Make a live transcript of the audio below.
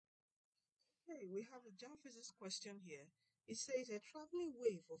Okay, we have a Jamb physics question here. It says a traveling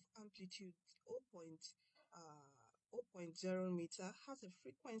wave of amplitude 0.0 meter has a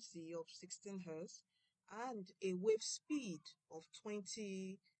frequency of 16 hertz and a wave speed of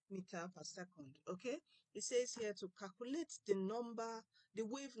 20 meter per second. Okay, it says here to calculate the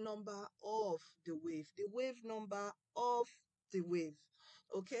wave number of the wave.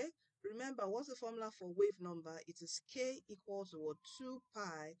 Okay, remember what's the formula for wave number? It is k equals to what? 2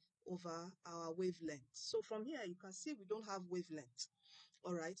 pi over our wavelength. So from here, you can see we don't have wavelength,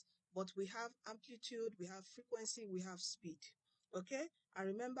 all right? But we have amplitude, we have frequency, we have speed, okay? And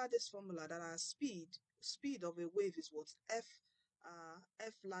remember this formula that our speed of a wave is what? F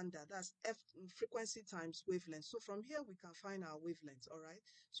lambda, that's F frequency times wavelength. So from here, we can find our wavelength, all right?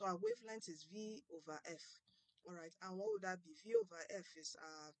 So our wavelength is V over F, all right? And what would that be? V over F is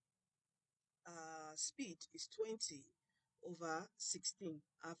speed is 20 over 16.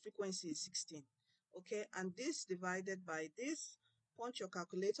 Our frequency is 16. Okay, and this divided by this, punch your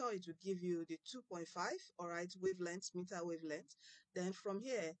calculator, it will give you the 2.5, all right, wavelength, meter wavelength. Then from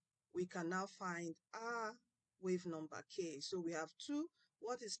here, we can now find our wave number k. So we have 2.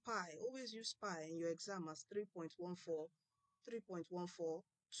 What is pi? Always use pi in your exam as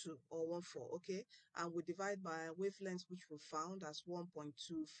 3.142 or 14, okay? And we divide by wavelength, which we found as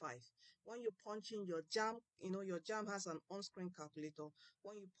 1.25. When you punch in your Jamb, your Jamb has an on-screen calculator.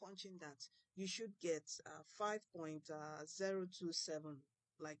 When you punch in that, you should get 5.027,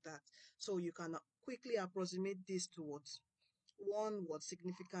 like that. So you can quickly approximate this to what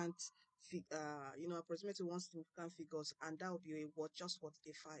significant approximate to one significant figures, and that would be just a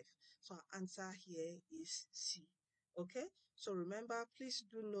 5. So our answer here is C. Okay, so remember, please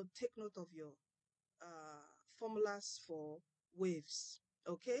take note of your formulas for waves.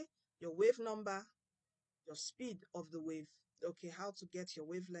 Okay, your wave number, your speed of the wave, okay, how to get your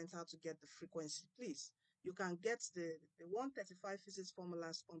wavelength, how to get the frequency. Please, you can get the 135 physics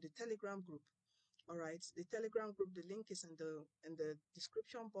formulas on the Telegram group. All right, the Telegram group, the link is in the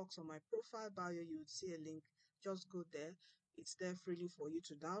description box on my profile bio. You would see a link. Just go there. It's there freely for you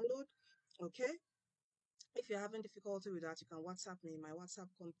to download. Okay, if you're having difficulty with that, you can WhatsApp me. My WhatsApp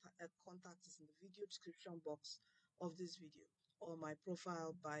contact is in the video description box of this video or my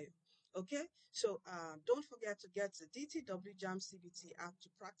profile bio. Okay, so don't forget to get the DTW Jamb CBT app to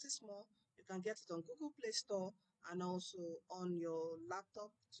practice more. You can get it on Google Play Store and also on your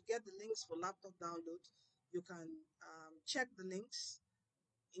laptop. To get the links for laptop download, you can check the links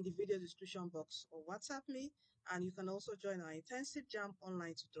in the video description box or WhatsApp me, and you can also join our intensive Jamb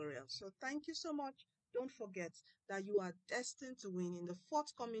online tutorial. So thank you so much. Don't forget that you are destined to win in the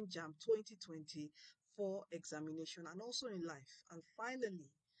forthcoming Jamb 2024 examination and also in life. And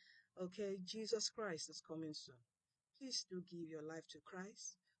finally, okay, Jesus Christ is coming soon. Please do give your life to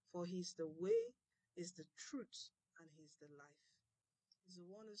Christ, for He's the way, He's the truth, and He's the life. He's the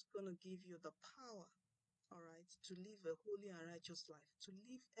one who's going to give you the power, all right, to live a holy and righteous life, to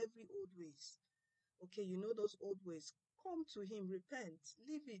leave every old ways. Okay, you know those old ways. Come to Him, repent,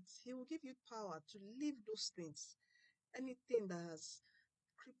 leave it. He will give you power to leave those things. Anything that has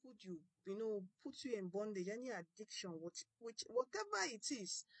crippled you, put you in bondage, any addiction, whatever it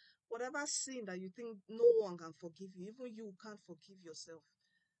is, whatever sin that you think no one can forgive you, even you can't forgive yourself.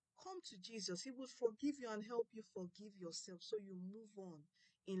 Come to Jesus. He will forgive you and help you forgive yourself so you move on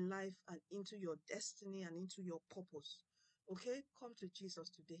in life and into your destiny and into your purpose. Okay? Come to Jesus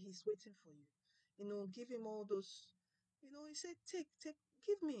today. He's waiting for you. Give Him all those, He said,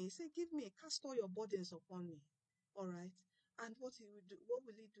 give me. He said, give me, cast all your burdens upon me. All right? And what He will do, what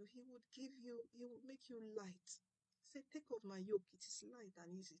will He do? He would make you light. Say, take off my yoke. It is light and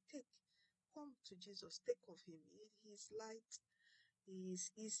easy. Come to Jesus. Take off Him. He is light. He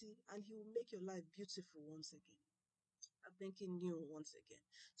is easy, and He will make your life beautiful once again. I'm thinking new once again.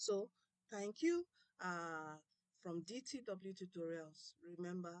 So thank you from DTW Tutorials.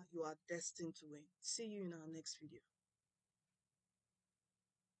 Remember, you are destined to win. See you in our next video.